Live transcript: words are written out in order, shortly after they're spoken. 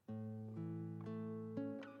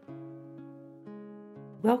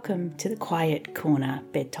Welcome to the Quiet Corner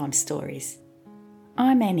Bedtime Stories.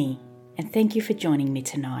 I'm Annie, and thank you for joining me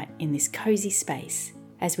tonight in this cosy space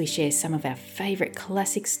as we share some of our favourite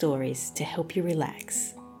classic stories to help you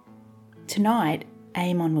relax. Tonight,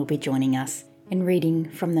 Eamon will be joining us in reading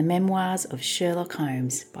from the memoirs of Sherlock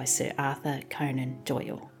Holmes by Sir Arthur Conan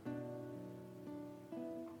Doyle.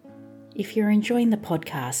 If you're enjoying the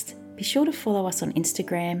podcast, be sure to follow us on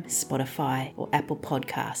Instagram, Spotify or Apple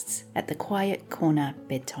Podcasts at the Quiet Corner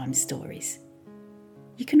Bedtime Stories.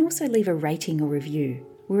 You can also leave a rating or review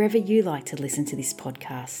wherever you like to listen to this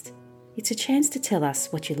podcast. It's a chance to tell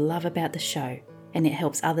us what you love about the show, and it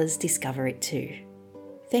helps others discover it too.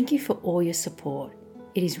 Thank you for all your support.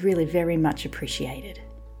 It is really very much appreciated.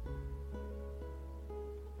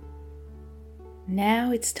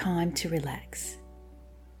 Now it's time to relax.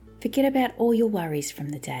 Forget about all your worries from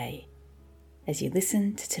the day as you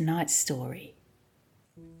listen to tonight's story.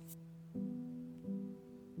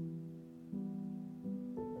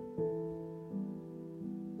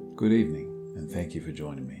 Good evening, and thank you for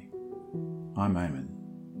joining me. I'm Eamon,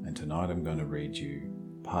 and tonight I'm going to read you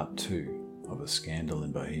part 2 of A Scandal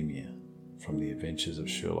in Bohemia from the Adventures of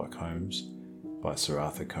Sherlock Holmes by Sir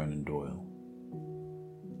Arthur Conan Doyle.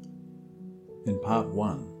 In part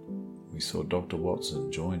 1, we saw Dr.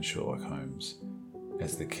 Watson join Sherlock Holmes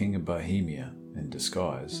as the King of Bohemia, in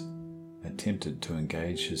disguise, attempted to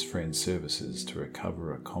engage his friend's services to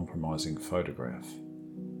recover a compromising photograph.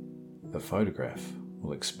 The photograph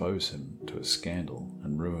will expose him to a scandal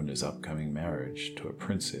and ruin his upcoming marriage to a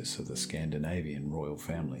princess of the Scandinavian royal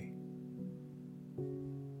family.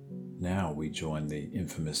 Now we join the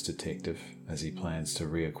infamous detective as he plans to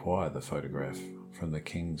reacquire the photograph from the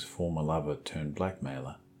king's former lover turned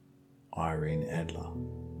blackmailer, Irene Adler.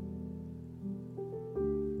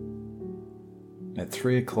 At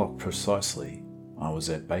 3 o'clock precisely, I was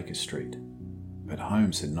at Baker Street, but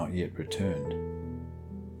Holmes had not yet returned.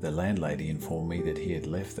 The landlady informed me that he had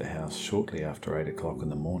left the house shortly after 8 o'clock in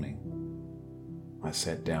the morning. I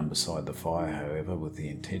sat down beside the fire, however, with the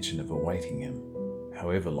intention of awaiting him,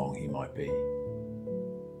 however long he might be.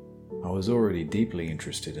 I was already deeply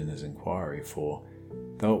interested in his inquiry, for,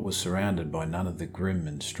 though it was surrounded by none of the grim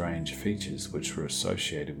and strange features which were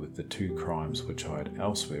associated with the 2 crimes which I had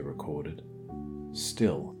elsewhere recorded,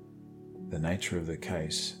 still, the nature of the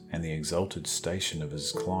case and the exalted station of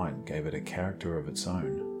his client gave it a character of its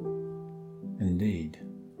own. Indeed,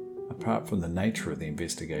 apart from the nature of the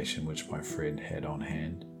investigation which my friend had on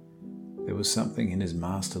hand, there was something in his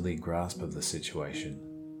masterly grasp of the situation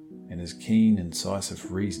and his keen,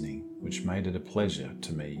 incisive reasoning which made it a pleasure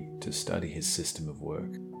to me to study his system of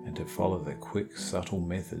work and to follow the quick, subtle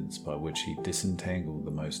methods by which he disentangled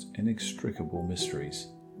the most inextricable mysteries.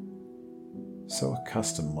 So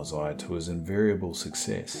accustomed was I to his invariable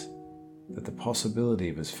success that the possibility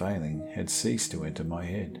of his failing had ceased to enter my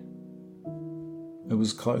head. It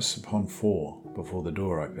was close upon 4 before the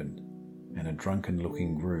door opened, and a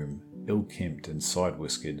drunken-looking groom, ill-kempt and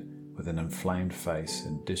side-whiskered, with an inflamed face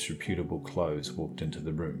and disreputable clothes, walked into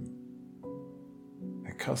the room.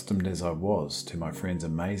 Accustomed as I was to my friend's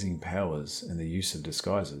amazing powers in the use of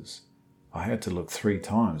disguises, I had to look 3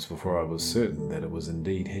 times before I was certain that it was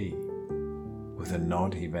indeed he. With a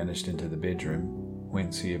nod he vanished into the bedroom,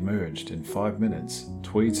 whence he emerged in 5 minutes,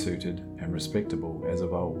 tweed-suited and respectable as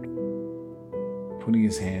of old. Putting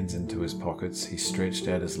his hands into his pockets, he stretched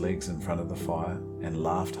out his legs in front of the fire and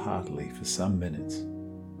laughed heartily for some minutes.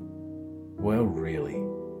 "Well, really,"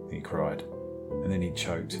 he cried, and then he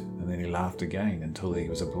choked, and then he laughed again until he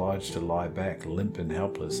was obliged to lie back limp and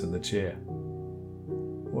helpless in the chair.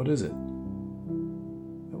 "What is it?"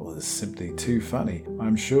 "Well, it's simply too funny.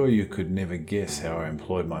 I'm sure you could never guess how I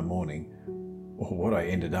employed my morning, or what I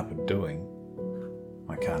ended up doing."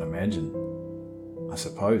 "I can't imagine. I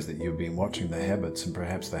suppose that you've been watching the habits and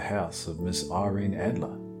perhaps the house of Miss Irene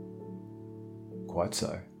Adler." "Quite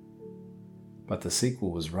so. But the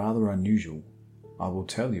sequel was rather unusual. I will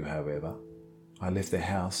tell you, however. I left the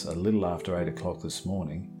house a little after 8 o'clock this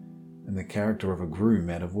morning, in the character of a groom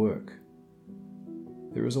out of work.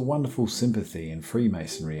 There is a wonderful sympathy and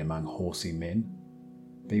freemasonry among horsey men.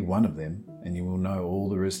 Be one of them, and you will know all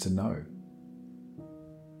there is to know.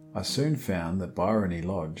 I soon found that Byrony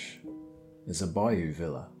Lodge is a bayou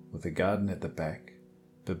villa with a garden at the back,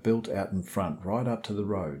 but built out in front right up to the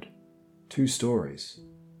road, 2 stories,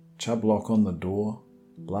 Chubb lock on the door,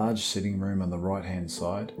 large sitting room on the right-hand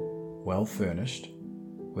side, well furnished,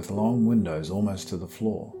 with long windows almost to the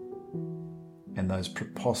floor, and those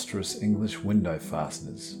preposterous English window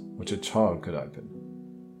fasteners which a child could open.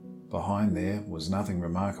 Behind there was nothing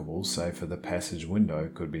remarkable save for the passage window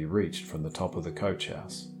could be reached from the top of the coach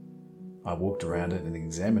house. I walked around it and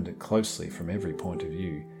examined it closely from every point of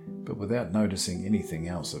view, but without noticing anything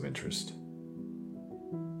else of interest.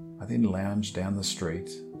 I then lounged down the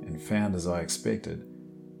street and found, as I expected,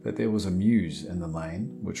 that there was a mews in the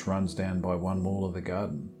lane which runs down by one wall of the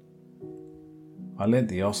garden. I lent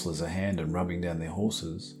the ostlers a hand in rubbing down their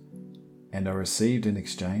horses, and I received in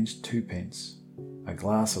exchange 2 pence, a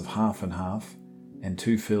glass of half and half, and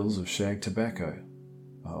 2 fills of shag tobacco.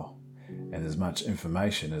 Oh, and as much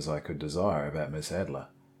information as I could desire about Miss Adler,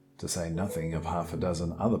 to say nothing of half a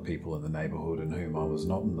dozen other people in the neighbourhood in whom I was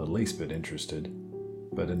not in the least bit interested,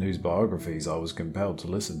 but in whose biographies I was compelled to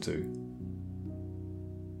listen to.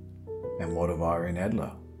 "And what of Irene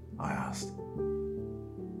Adler?" I asked.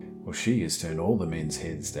 "Well, she has turned all the men's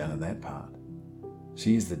heads down in that part.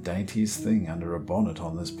 She is the daintiest thing under a bonnet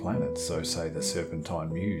on this planet, so say the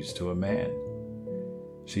Serpentine Mews to a man.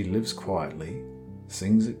 She lives quietly,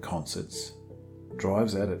 sings at concerts,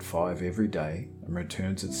 drives out at 5 every day, and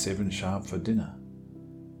returns at 7 sharp for dinner.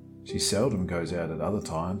 She seldom goes out at other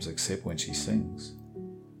times except when she sings,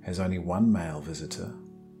 has only 1 male visitor,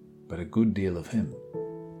 but a good deal of him.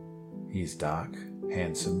 He is dark,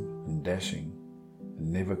 handsome, and dashing,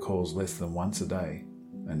 and never calls less than once a day,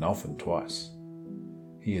 and often twice.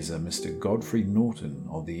 He is a Mr. Godfrey Norton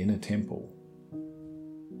of the Inner Temple.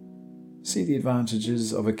 See the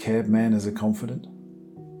advantages of a cabman as a confidant?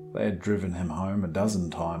 They had driven him home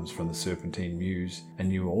 12 times from the Serpentine Mews and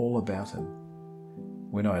knew all about him.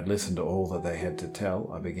 When I had listened to all that they had to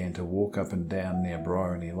tell, I began to walk up and down near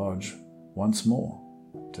Bryony Lodge once more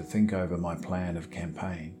to think over my plan of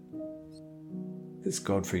campaign. This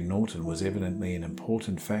Godfrey Norton was evidently an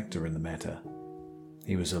important factor in the matter.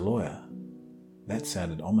 He was a lawyer. That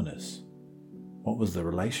sounded ominous. What was the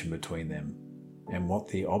relation between them, and what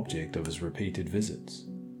the object of his repeated visits?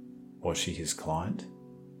 Was she his client,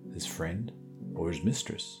 his friend, or his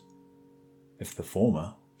mistress? If the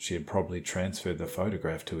former, she had probably transferred the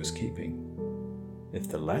photograph to his keeping. If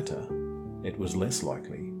the latter, it was less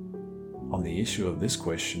likely. On the issue of this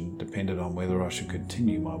question depended on whether I should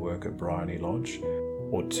continue my work at Bryony Lodge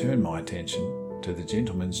or turn my attention to the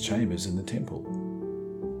gentleman's chambers in the Temple.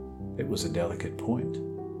 It was a delicate point,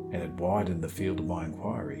 and it widened the field of my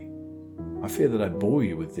inquiry. I fear that I bore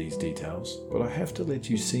you with these details, but I have to let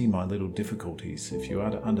you see my little difficulties if you are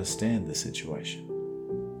to understand the situation.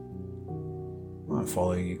 "I'm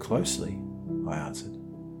following you closely," I answered.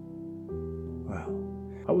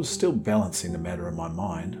 Well, I was still balancing the matter in my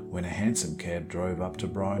mind when a hansom cab drove up to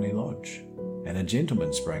Bryony Lodge, and a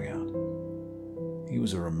gentleman sprang out. He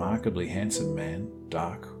was a remarkably handsome man,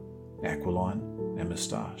 dark, aquiline, and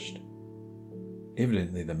moustached.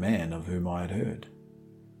 Evidently the man of whom I had heard.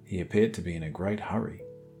 He appeared to be in a great hurry.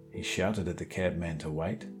 He shouted at the cabman to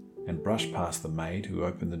wait, and brushed past the maid, who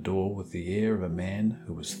opened the door with the air of a man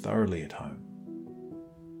who was thoroughly at home.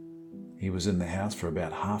 He was in the house for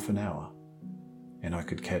about half an hour, and I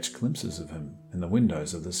could catch glimpses of him in the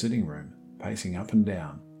windows of the sitting room, pacing up and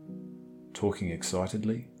down, talking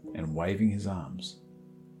excitedly and waving his arms.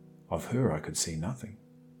 Of her I could see nothing.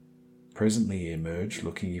 Presently he emerged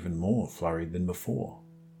looking even more flurried than before.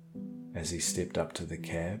 As he stepped up to the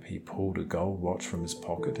cab, he pulled a gold watch from his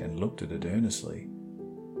pocket and looked at it earnestly.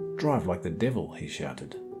 "Drive like the devil," he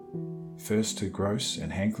shouted. "First to Gross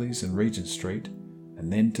and Hankley's in Regent Street,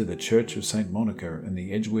 and then to the Church of St. Monica in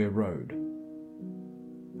the Edgware Road.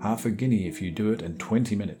 Half a guinea if you do it in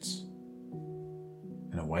 20 minutes.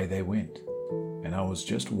 And away they went, and I was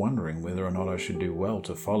just wondering whether or not I should do well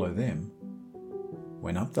to follow them,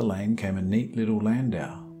 when up the lane came a neat little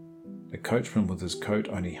landau, the coachman with his coat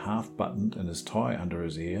only half buttoned and his tie under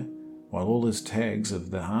his ear, while all his tags of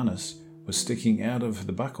the harness were sticking out of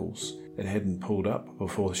the buckles that hadn't pulled up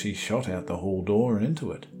before she shot out the hall door and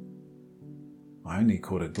into it. I only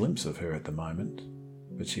caught a glimpse of her at the moment,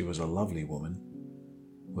 but she was a lovely woman,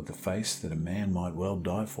 with the face that a man might well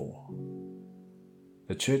die for.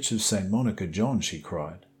 "The Church of St. Monica, John," she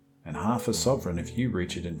cried, "and half a sovereign if you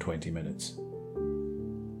reach it in 20 minutes.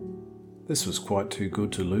 This was quite too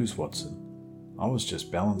good to lose, Watson. I was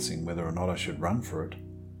just balancing whether or not I should run for it,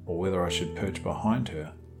 or whether I should perch behind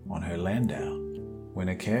her on her landau, when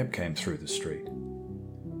a cab came through the street.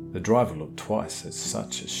 The driver looked twice at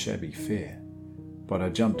such a shabby fare, but I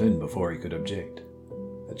jumped in before he could object.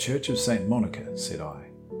 "The Church of St. Monica," said I,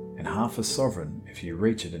 "and half a sovereign if you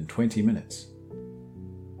reach it in 20 minutes.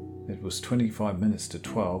 It was 25 minutes to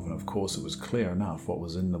 12, and of course it was clear enough what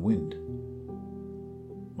was in the wind.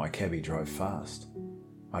 My cabby drove fast.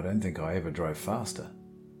 I don't think I ever drove faster,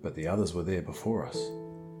 but the others were there before us.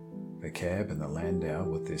 The cab and the landau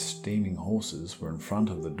with their steaming horses were in front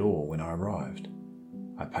of the door when I arrived.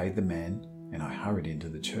 I paid the man, and I hurried into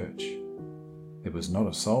the church. There was not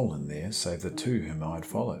a soul in there save the two whom I had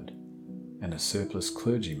followed, and a surpliced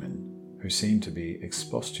clergyman who seemed to be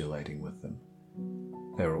expostulating with them.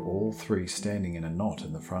 They were all three standing in a knot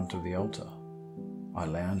in the front of the altar. I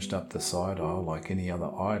lounged up the side aisle like any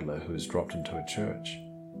other idler who has dropped into a church.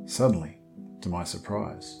 Suddenly, to my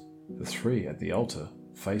surprise, the three at the altar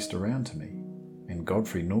faced around to me, and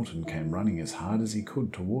Godfrey Norton came running as hard as he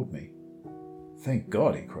could toward me. "Thank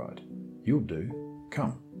God," he cried. "You'll do.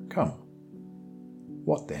 Come, come."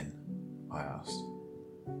 "What then?" I asked.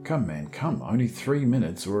 "Come, man, come. Only 3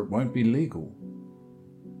 minutes or it won't be legal."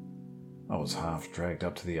 I was half dragged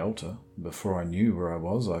up to the altar. Before I knew where I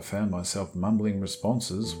was, I found myself mumbling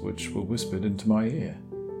responses which were whispered into my ear,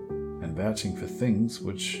 and vouching for things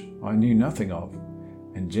which I knew nothing of,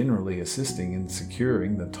 and generally assisting in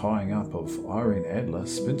securing the tying up of Irene Adler,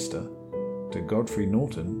 spinster, to Godfrey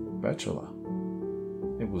Norton, bachelor.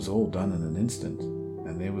 It was all done in an instant,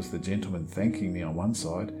 and there was the gentleman thanking me on one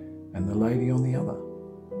side and the lady on the other,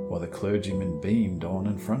 while the clergyman beamed on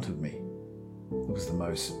in front of me. It was the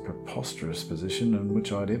most preposterous position in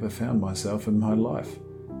which I had ever found myself in my life,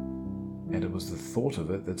 and it was the thought of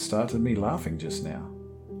it that started me laughing just now.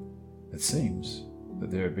 It seems that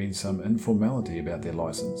there had been some informality about their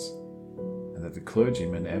license, and that the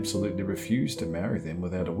clergyman absolutely refused to marry them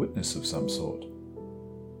without a witness of some sort,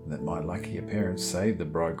 and that my lucky appearance saved the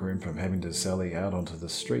bridegroom from having to sally out onto the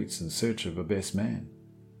streets in search of a best man.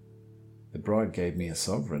 The bride gave me a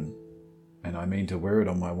sovereign, and I mean to wear it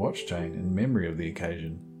on my watch chain in memory of the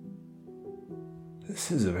occasion. "This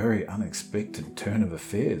is a very unexpected turn of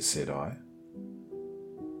affairs," said I.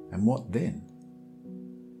 "And what then?"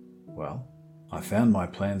 "Well, I found my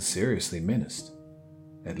plans seriously menaced.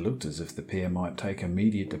 It looked as if the pair might take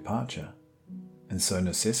immediate departure, and so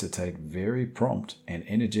necessitate very prompt and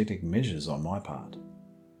energetic measures on my part.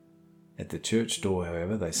 At the church door,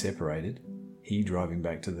 however, they separated, he driving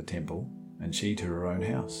back to the temple, and she to her own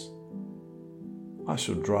house. "I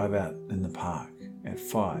shall drive out in the park at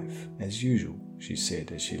 5, as usual," she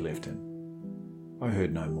said as she left him. I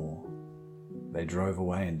heard no more. They drove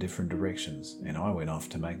away in different directions, and I went off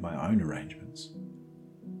to make my own arrangements.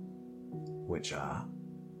 "Which are?"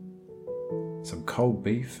 "Some cold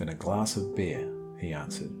beef and a glass of beer," he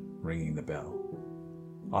answered, ringing the bell.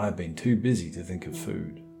 "I have been too busy to think of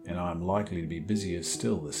food, and I am likely to be busier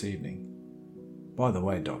still this evening. By the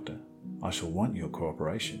way, Doctor, I shall want your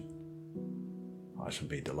cooperation." "I shall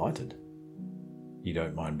be delighted." "You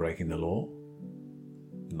don't mind breaking the law?"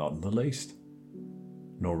 "Not in the least."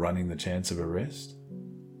 "Nor running the chance of arrest?"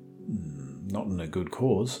 "Not in a good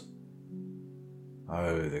cause."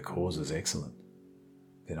 "Oh, the cause is excellent.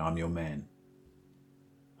 Then I'm your man."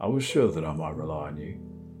 "I was sure that I might rely on you."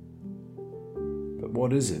 "But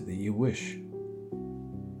what is it that you wish?"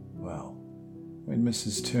 "Well, when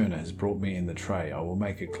Mrs. Turner has brought me in the tray, I will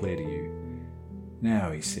make it clear to you.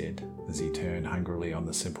 Now," he said, as he turned hungrily on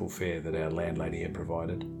the simple fare that our landlady had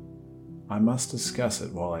provided, "I must discuss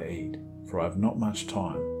it while I eat, for I have not much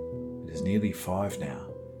time. It is nearly 5 now.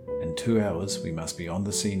 In 2 hours we must be on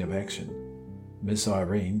the scene of action. Miss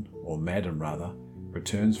Irene, or Madam rather,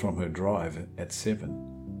 returns from her drive at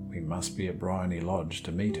 7. We must be at Bryony Lodge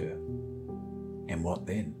to meet her." "And what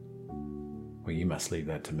then?" "Well, you must leave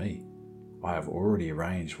that to me. I have already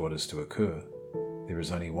arranged what is to occur. There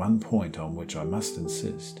is only one point on which I must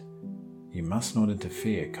insist. You must not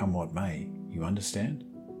interfere, come what may. You understand?"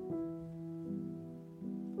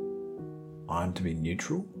 "I am to be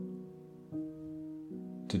neutral?"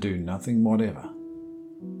 "To do nothing whatever.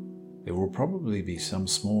 There will probably be some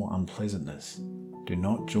small unpleasantness. Do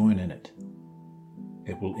not join in it.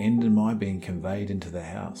 It will end in my being conveyed into the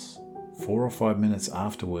house. 4 or 5 minutes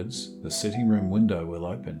afterwards, the sitting room window will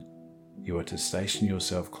open. You are to station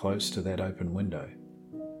yourself close to that open window."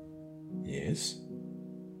 "Yes."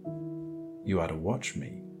 "You are to watch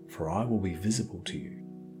me, for I will be visible to you."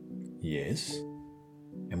 "Yes."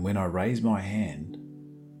 "And when I raise my hand,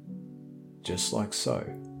 just like so,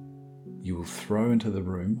 you will throw into the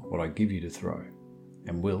room what I give you to throw,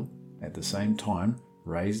 and will, at the same time,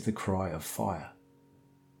 raise the cry of fire.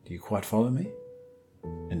 Do you quite follow me?"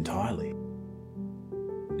 "Entirely."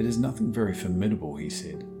 "It is nothing very formidable," he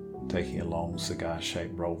said, taking a long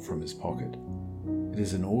cigar-shaped roll from his pocket. "It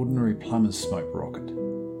is an ordinary plumber's smoke rocket,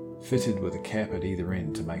 fitted with a cap at either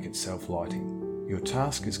end to make it self-lighting. Your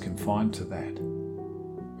task is confined to that.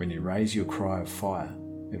 When you raise your cry of fire,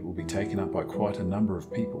 it will be taken up by quite a number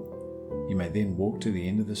of people. You may then walk to the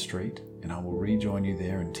end of the street, and I will rejoin you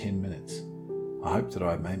there in 10 minutes. I hope that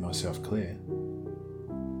I have made myself clear."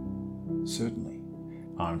 "Certainly.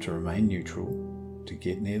 I am to remain neutral, to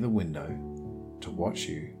get near the window, to watch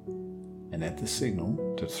you, and at the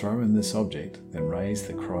signal to throw in this object, then raise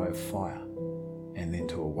the cry of fire, and then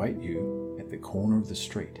to await you at the corner of the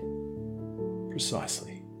street.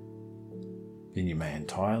 Precisely. Then you may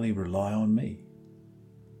entirely rely on me.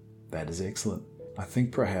 That is excellent. I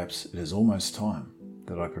think perhaps it is almost time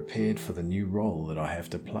that I prepared for the new role that I have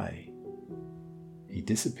to play. He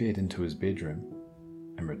disappeared into his bedroom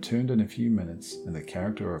and returned in a few minutes in the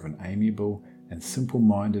character of an amiable and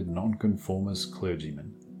simple-minded nonconformist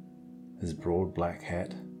clergyman. His broad black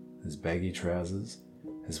hat, his baggy trousers,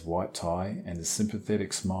 his white tie, and his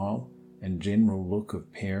sympathetic smile and general look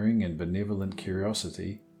of paring and benevolent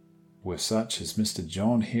curiosity were such as Mr.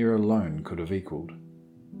 John Hare alone could have equalled.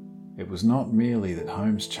 It was not merely that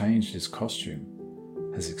Holmes changed his costume.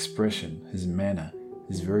 His expression, his manner,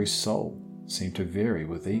 his very soul seemed to vary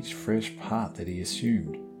with each fresh part that he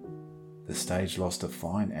assumed. The stage lost a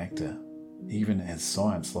fine actor, even as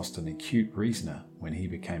science lost an acute reasoner when he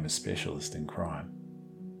became a specialist in crime.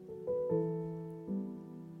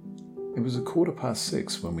 It was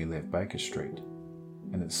 6:15 when we left Baker Street,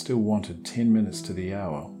 and it still wanted 10 minutes to the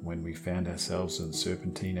hour when we found ourselves in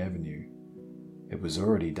Serpentine Avenue. It was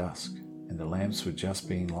already dusk, and the lamps were just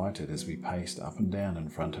being lighted as we paced up and down in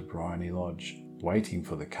front of Bryony Lodge, waiting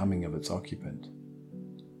for the coming of its occupant.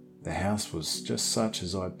 The house was just such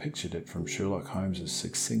as I had pictured it from Sherlock Holmes's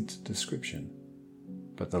succinct description,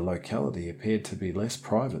 but the locality appeared to be less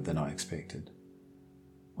private than I expected.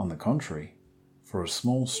 On the contrary, for a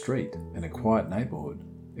small street in a quiet neighbourhood,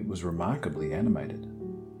 it was remarkably animated.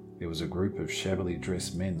 There was a group of shabbily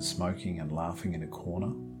dressed men smoking and laughing in a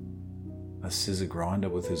corner, a scissor grinder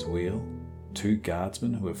with his wheel, 2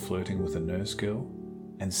 guardsmen who were flirting with a nurse girl,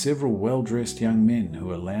 and several well-dressed young men who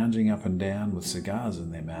were lounging up and down with cigars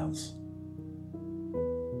in their mouths.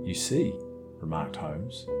 "You see," remarked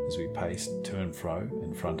Holmes, as we paced to and fro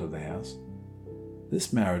in front of the house,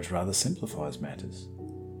 "this marriage rather simplifies matters.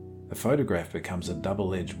 The photograph becomes a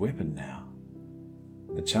double-edged weapon now.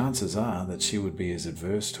 The chances are that she would be as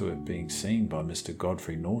adverse to it being seen by Mr.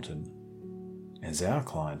 Godfrey Norton as our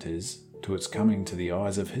client is to its coming to the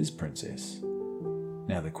eyes of his princess.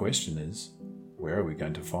 Now the question is, where are we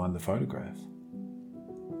going to find the photograph?"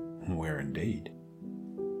 "Where indeed?"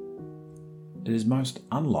 "It is most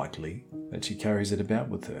unlikely that she carries it about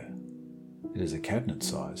with her. It is a cabinet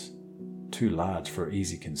size, too large for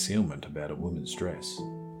easy concealment about a woman's dress.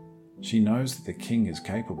 She knows that the king is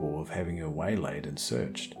capable of having her waylaid and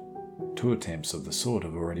searched. 2 attempts of the sort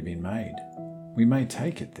have already been made. We may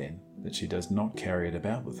take it, then, that she does not carry it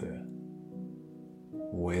about with her."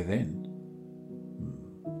 "Where then?"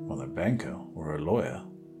 "Well, a banker or a lawyer.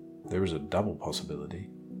 There is a double possibility.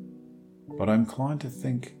 But I am inclined to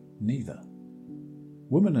think neither.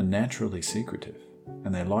 Women are naturally secretive,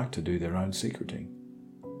 and they like to do their own secreting.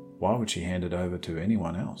 Why would she hand it over to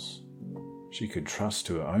anyone else? She could trust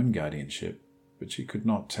to her own guardianship, but she could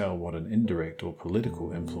not tell what an indirect or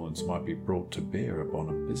political influence might be brought to bear upon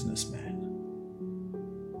a businessman.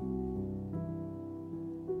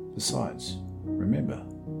 Besides, remember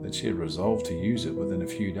that she had resolved to use it within a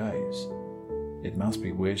few days. It must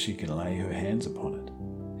be where she can lay her hands upon it.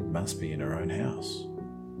 It must be in her own house."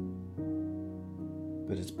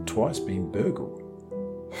 "But it's twice been burgled."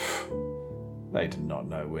 "They do not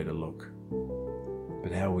know where to look."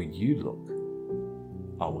 "But how will you look?"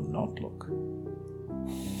 "I will not look."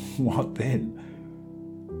 "What then?"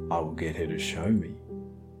 "I will get her to show me."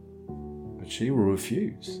 "But she will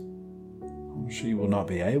refuse." "She will not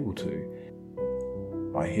be able to.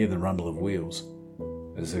 I hear the rumble of wheels.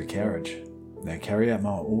 It is her carriage. Now carry out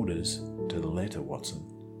my orders to the letter, Watson."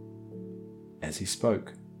 As he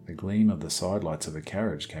spoke, the gleam of the sidelights of a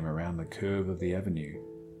carriage came around the curve of the avenue.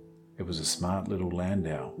 It was a smart little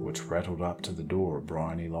landau which rattled up to the door of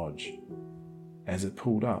Bryony Lodge. As it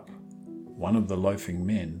pulled up, one of the loafing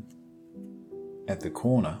men at the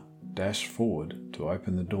corner dashed forward to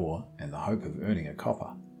open the door in the hope of earning a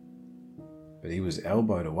copper. But he was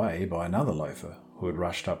elbowed away by another loafer who had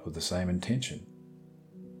rushed up with the same intention.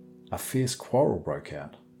 A fierce quarrel broke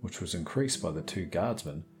out, which was increased by the 2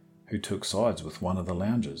 guardsmen who took sides with one of the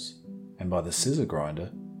loungers, and by the scissor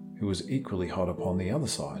grinder who was equally hot upon the other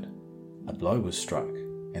side. A blow was struck,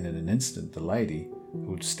 and in an instant the lady,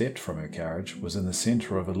 who had stepped from her carriage, was in the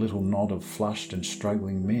centre of a little knot of flushed and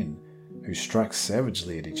struggling men, who struck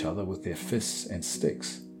savagely at each other with their fists and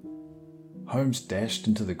sticks. Holmes dashed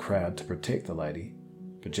into the crowd to protect the lady,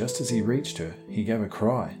 but just as he reached her, he gave a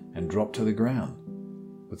cry and dropped to the ground,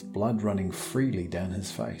 with blood running freely down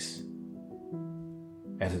his face.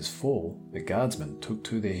 At his fall, the guardsmen took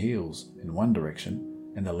to their heels in one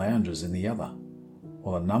direction and the loungers in the other,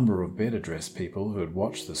 while a number of better dressed people who had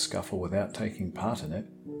watched the scuffle without taking part in it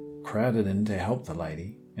crowded in to help the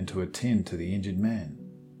lady and to attend to the injured man.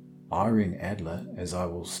 Irene Adler, as I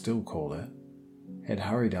will still call her, had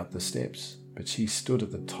hurried up the steps, but she stood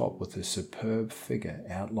at the top with her superb figure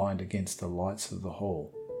outlined against the lights of the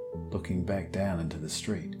hall, looking back down into the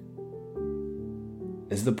street.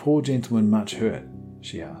 "Is the poor gentleman much hurt?"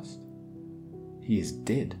 she asked. "He is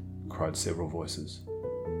dead," cried several voices.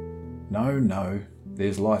 No,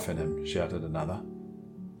 there's life in him," shouted another.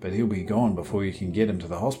 "But he'll be gone before you can get him to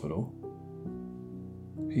the hospital."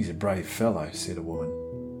 "He's a brave fellow," said a woman.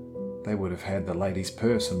 "They would have had the lady's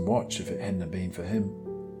purse and watch if it hadn't been for him.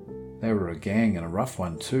 They were a gang and a rough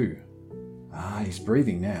one too. He's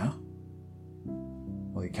breathing now."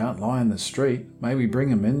 "Well, he can't lie in the street. May we bring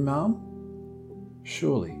him in, ma'am?"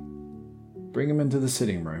 "Surely. Bring him into the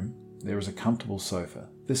sitting room. There is a comfortable sofa.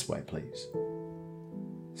 This way, please."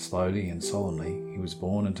 Slowly and solemnly he was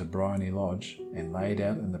borne into Bryony Lodge and laid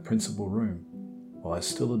out in the principal room, while I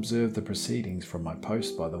still observed the proceedings from my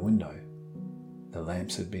post by the window. The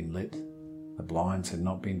lamps had been lit, the blinds had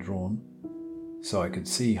not been drawn, so I could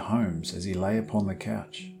see Holmes as he lay upon the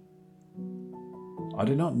couch. I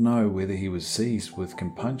do not know whether he was seized with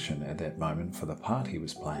compunction at that moment for the part he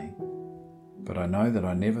was playing, but I know that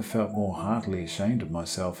I never felt more heartily ashamed of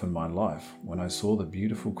myself in my life when I saw the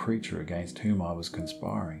beautiful creature against whom I was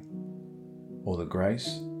conspiring, or the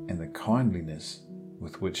grace and the kindliness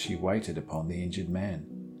with which she waited upon the injured man.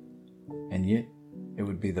 And yet it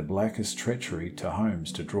would be the blackest treachery to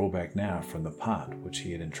Holmes to draw back now from the part which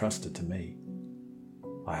he had entrusted to me.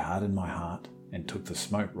 I hardened my heart and took the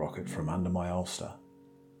smoke rocket from under my ulster.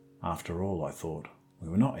 After all, I thought, we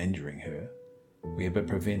were not injuring her. We are but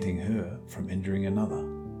preventing her from injuring another.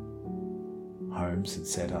 Holmes had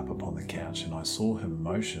sat up upon the couch, and I saw him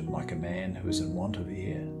motion like a man who is in want of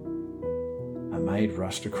air. A maid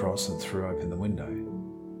rushed across and threw open the window.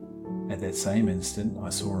 At that same instant I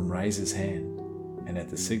saw him raise his hand, and at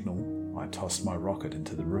the signal I tossed my rocket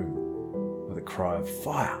into the room, with a cry of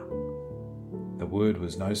 "Fire!" The word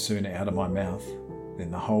was no sooner out of my mouth than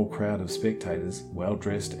the whole crowd of spectators, well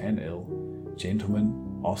dressed and ill,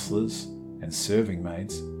 gentlemen, ostlers, and serving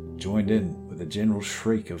maids, joined in with a general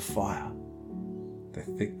shriek of "Fire!" The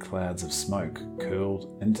thick clouds of smoke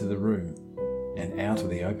curled into the room, and out of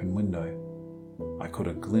the open window I caught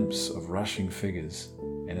a glimpse of rushing figures,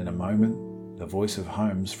 and in a moment the voice of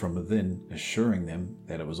Holmes from within assuring them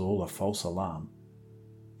that it was all a false alarm.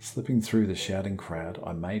 Slipping through the shouting crowd,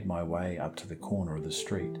 I made my way up to the corner of the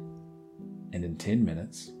street, and in 10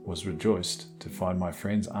 minutes was rejoiced to find my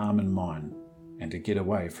friend's arm in mine and to get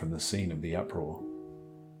away from the scene of the uproar.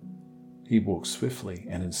 He walked swiftly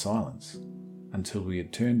and in silence until we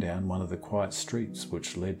had turned down one of the quiet streets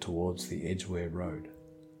which led towards the Edgware Road.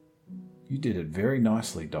 "You did it very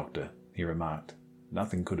nicely, Doctor," he remarked.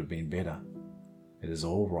 "Nothing could have been better. It is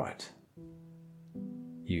all right."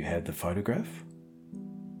 "You had the photograph?"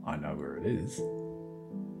 "I know where it is."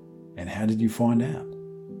 "And how did you find out?"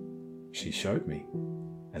 "She showed me,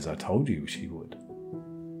 as I told you she would."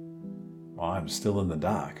 "I am still in the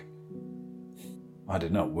dark." "I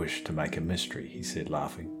did not wish to make a mystery," he said,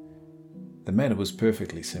 laughing. "The matter was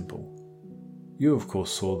perfectly simple. You of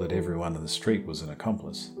course saw that everyone in the street was an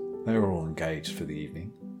accomplice. They were all engaged for the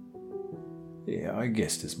evening." "Yeah, I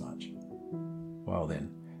guessed as much." "Well then,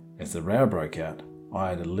 as the row broke out, I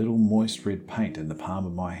had a little moist red paint in the palm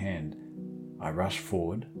of my hand. I rushed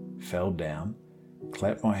forward, fell down,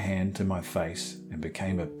 clapped my hand to my face, and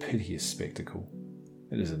became a piteous spectacle.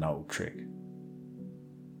 It is an old trick."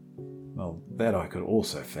 "Well, that I could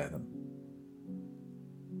also fathom."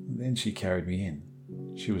 Then she carried me in.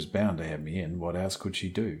 She was bound to have me in. What else could she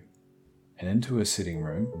do? And into her sitting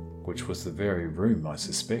room, which was the very room I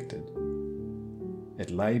suspected.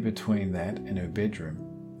 It lay between that and her bedroom,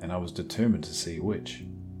 and I was determined to see which.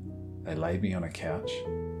 They laid me on a couch,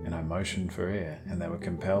 and I motioned for air, and they were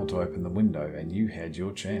compelled to open the window, and you had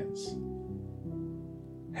your chance.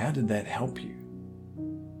 How did that help you?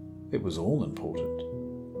 It was all important.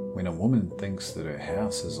 When a woman thinks that her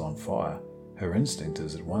house is on fire, her instinct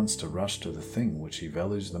is at once to rush to the thing which she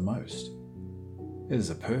values the most. It is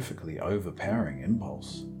a perfectly overpowering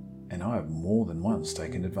impulse, and I have more than once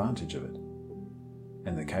taken advantage of it.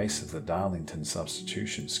 In the case of the Darlington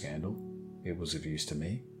substitution scandal, it was of use to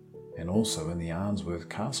me, and also in the Arnsworth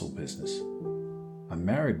Castle business. A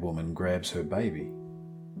married woman grabs her baby,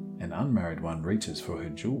 an unmarried one reaches for her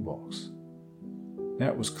jewel box. Now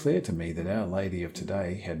it was clear to me that Our Lady of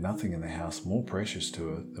today had nothing in the house more precious to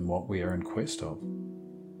her than what we are in quest of.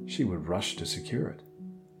 She would rush to secure it.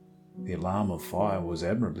 The alarm of fire was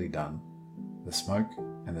admirably done. The smoke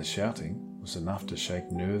and the shouting was enough to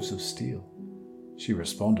shake nerves of steel. She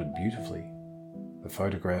responded beautifully. The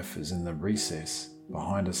photograph is in the recess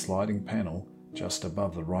behind a sliding panel just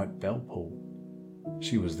above the right bell pull.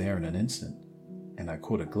 She was there in an instant, and I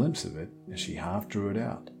caught a glimpse of it as she half drew it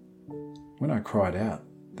out. When I cried out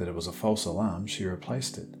that it was a false alarm, she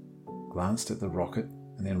replaced it, glanced at the rocket,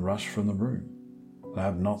 and then rushed from the room. I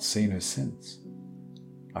have not seen her since.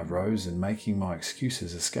 I rose and, making my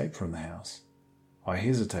excuses, escaped from the house. I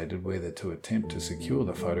hesitated whether to attempt to secure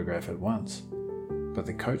the photograph at once, but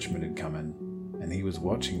the coachman had come in, and he was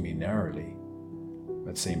watching me narrowly.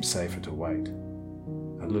 It seemed safer to wait.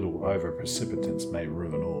 A little over-precipitance may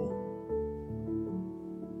ruin all.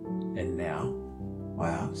 "And now?" I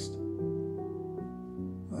asked.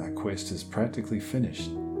 "Our quest is practically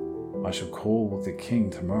finished. I shall call with the king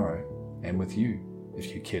tomorrow, and with you,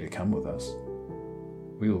 if you care to come with us.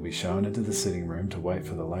 We will be shown into the sitting room to wait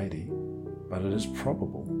for the lady, but it is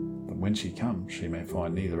probable that when she comes she may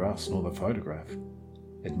find neither us nor the photograph.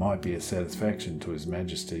 It might be a satisfaction to His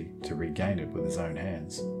Majesty to regain it with his own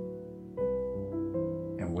hands."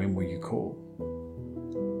 "And when will you call?"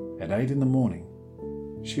 "At 8 in the morning.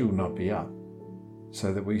 She will not be up,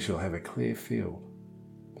 so that we shall have a clear field.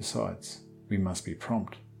 Besides, we must be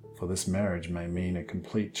prompt, for this marriage may mean a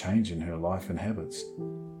complete change in her life and habits.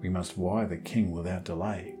 We must wire the king without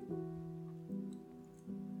delay."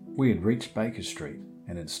 We had reached Baker Street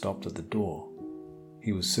and had stopped at the door.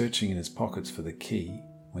 He was searching in his pockets for the key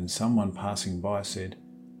when someone passing by said,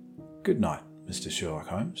 "Good night, Mr. Sherlock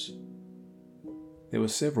Holmes." There were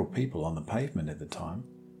several people on the pavement at the time,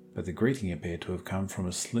 but the greeting appeared to have come from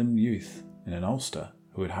a slim youth in an ulster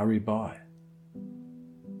who had hurried by.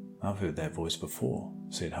 "I've heard that voice before,"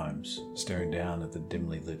 said Holmes, staring down at the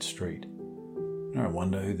dimly lit street. "I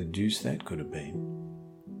wonder who the deuce that could have been."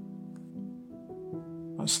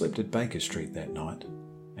 I slept at Baker Street that night,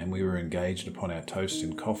 and we were engaged upon our toast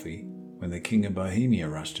and coffee when the King of Bohemia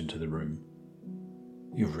rushed into the room.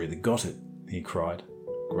 "You've really got it," he cried,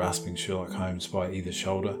 grasping Sherlock Holmes by either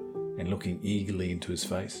shoulder and looking eagerly into his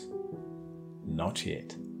face. "Not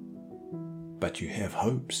yet." "But you have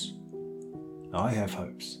hopes?" "I have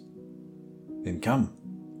hopes." "Then come.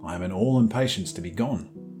 I am in all impatience to be gone."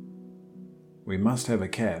 "We must have a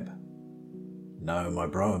cab." "No, my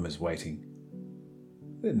brougham is waiting."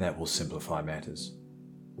 "Then that will simplify matters."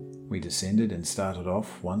 We descended and started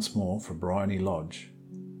off once more for Bryony Lodge.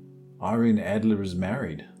 "Irene Adler is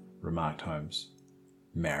married," remarked Holmes.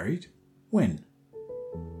 "Married? When?"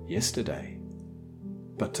 "Yesterday."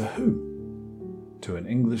 "But to whom?" "To an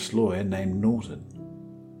English lawyer named Norton."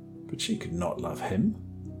 "But she could not love him."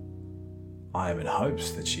 "I am in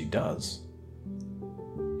hopes that she does."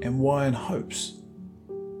 "And why in hopes?"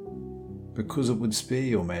 "Because it would spare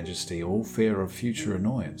your Majesty all fear of future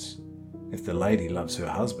annoyance. If the lady loves her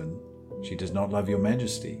husband, she does not love your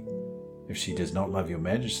Majesty. If she does not love your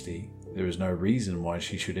Majesty, there is no reason why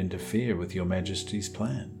she should interfere with your Majesty's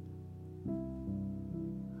plan."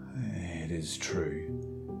 "It is true,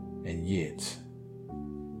 and yet...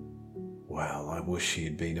 Well, I wish she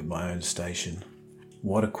had been of my own station.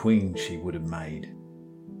 What a queen she would have made."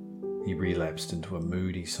 He relapsed into a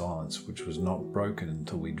moody silence which was not broken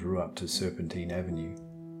until we drew up to Serpentine Avenue.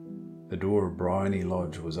 The door of Bryony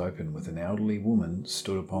Lodge was open with an elderly woman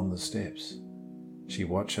stood upon the steps. She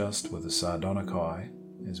watched us with a sardonic eye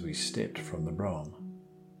as we stepped from the brougham.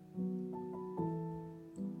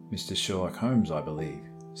 "Mr. Sherlock Holmes, I believe,"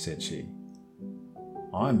 said she.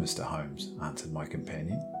 "I am Mr. Holmes," answered my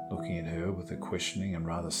companion, looking at her with a questioning and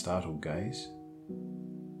rather startled gaze.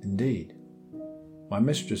 "Indeed. My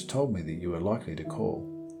mistress told me that you were likely to call.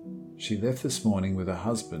 She left this morning with her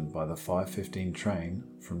husband by the 5:15 train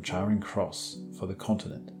from Charing Cross for the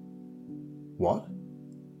Continent." "What?"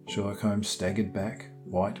 Sherlock Holmes staggered back,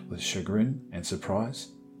 white with chagrin and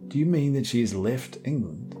surprise. "Do you mean that she has left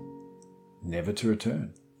England?" "Never to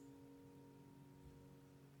return."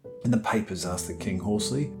 "And the papers?" asked the king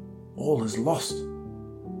hoarsely. "All is lost."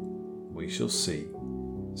 "We shall see,"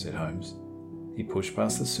 said Holmes. He pushed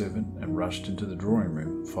past the servant and rushed into the drawing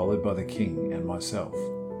room, followed by the king and myself.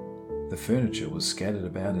 The furniture was scattered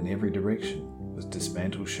about in every direction, with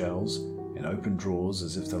dismantled shelves and open drawers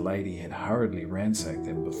as if the lady had hurriedly ransacked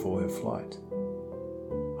them before her flight.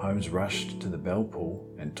 Holmes rushed to the bell pull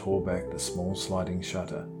and tore back the small sliding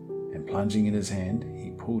shutter, and plunging in his hand,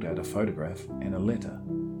 he pulled out a photograph and a letter.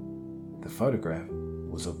 The photograph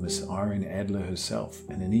was of Miss Irene Adler herself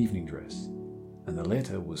in an evening dress, and the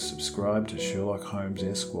letter was subscribed to Sherlock Holmes,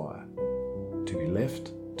 Esquire, to be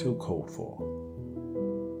left till called for.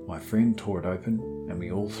 My friend tore it open, and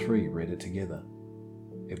we all three read it together.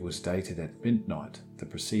 It was dated at midnight the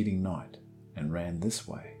preceding night, and ran this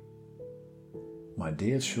way: "My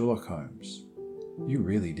dear Sherlock Holmes, you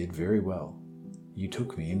really did very well. You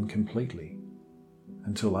took me in completely.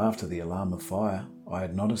 Until after the alarm of fire, I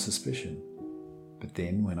had not a suspicion. But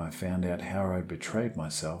then, when I found out how I had betrayed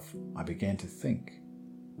myself, I began to think.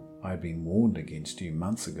 I had been warned against you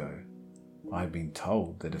months ago. I had been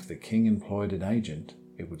told that if the king employed an agent,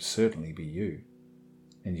 it would certainly be you,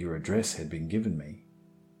 and your address had been given me.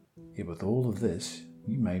 Yet with all of this,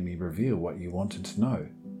 you made me reveal what you wanted to know.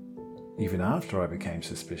 Even after I became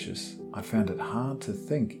suspicious, I found it hard to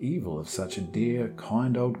think evil of such a dear,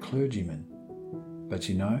 kind old clergyman. But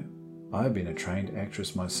you know, I have been a trained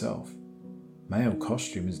actress myself. Male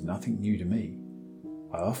costume is nothing new to me.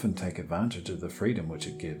 I often take advantage of the freedom which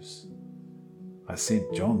it gives. I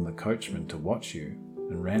sent John the coachman to watch you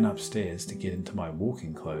and ran upstairs to get into my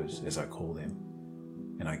walking clothes, as I call them,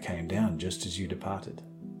 and I came down just as you departed.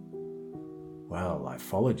 Well, I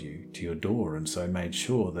followed you to your door and so made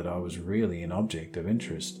sure that I was really an object of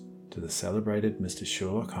interest to the celebrated Mr.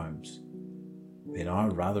 Sherlock Holmes. Then I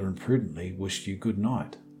rather imprudently wished you good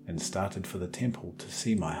night and started for the temple to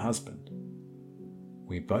see my husband.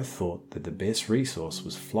 We both thought that the best resource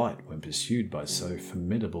was flight when pursued by so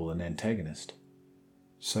formidable an antagonist.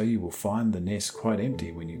 So you will find the nest quite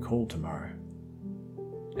empty when you call tomorrow.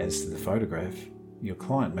 As to the photograph, your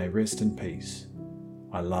client may rest in peace.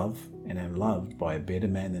 I love and am loved by a better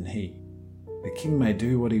man than he. The king may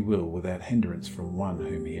do what he will without hindrance from one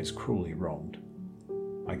whom he has cruelly wronged.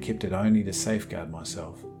 I kept it only to safeguard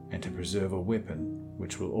myself and to preserve a weapon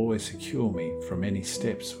which will always secure me from any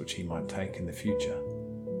steps which he might take in the future.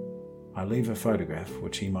 I leave a photograph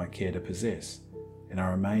which he might care to possess, and I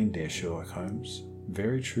remain, dear Sherlock Holmes,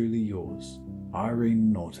 very truly yours,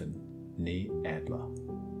 Irene Norton, née Adler.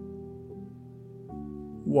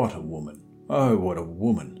 What a woman! Oh, what a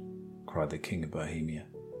woman! Cried the King of Bohemia,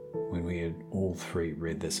 when we had all three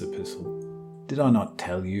read this epistle. Did I not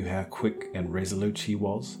tell you how quick and resolute she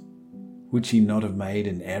was? Would she not have made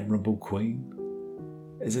an admirable queen?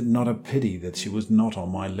 Is it not a pity that she was not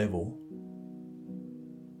on my level?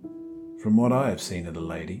 From what I have seen of the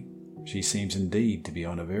lady, she seems indeed to be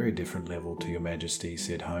on a very different level to your Majesty,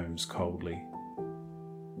 said Holmes coldly.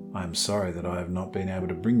 I am sorry that I have not been able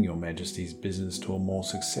to bring your Majesty's business to a more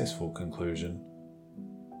successful conclusion.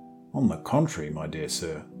 On the contrary, my dear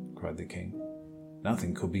sir, cried the king,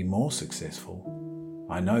 nothing could be more successful.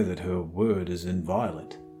 I know that her word is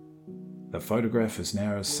inviolate. The photograph is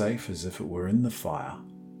now as safe as if it were in the fire.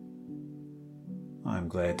 I am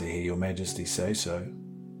glad to hear your Majesty say so.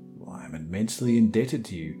 I am immensely indebted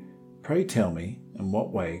to you. Pray tell me, in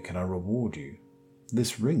what way can I reward you?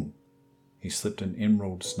 This ring. He slipped an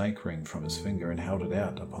emerald snake ring from his finger and held it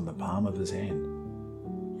out upon the palm of his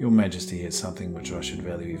hand. Your Majesty has something which I should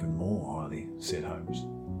value even more highly, said Holmes.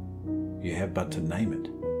 You have but to name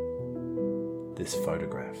it. This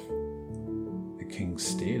photograph. The king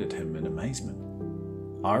stared at him in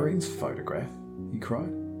amazement. Irene's photograph? He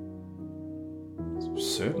cried.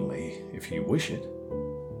 Certainly, if you wish it.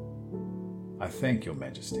 I thank your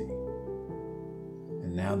Majesty.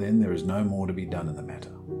 And now then, there is no more to be done in the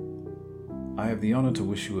matter. I have the honour to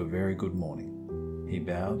wish you a very good morning. He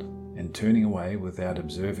bowed, and turning away without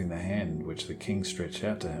observing the hand which the king stretched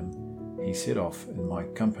out to him, he set off in my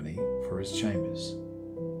company for his chambers.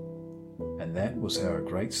 And that was how a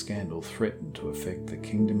great scandal threatened to affect the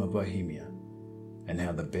kingdom of Bohemia, and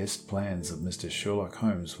how the best plans of Mr. Sherlock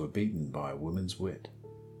Holmes were beaten by a woman's wit.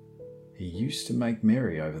 He used to make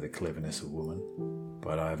merry over the cleverness of woman,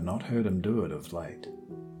 but I have not heard him do it of late.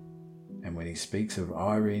 And when he speaks of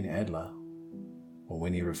Irene Adler, or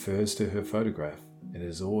when he refers to her photograph, it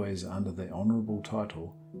is always under the honourable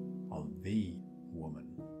title of the woman.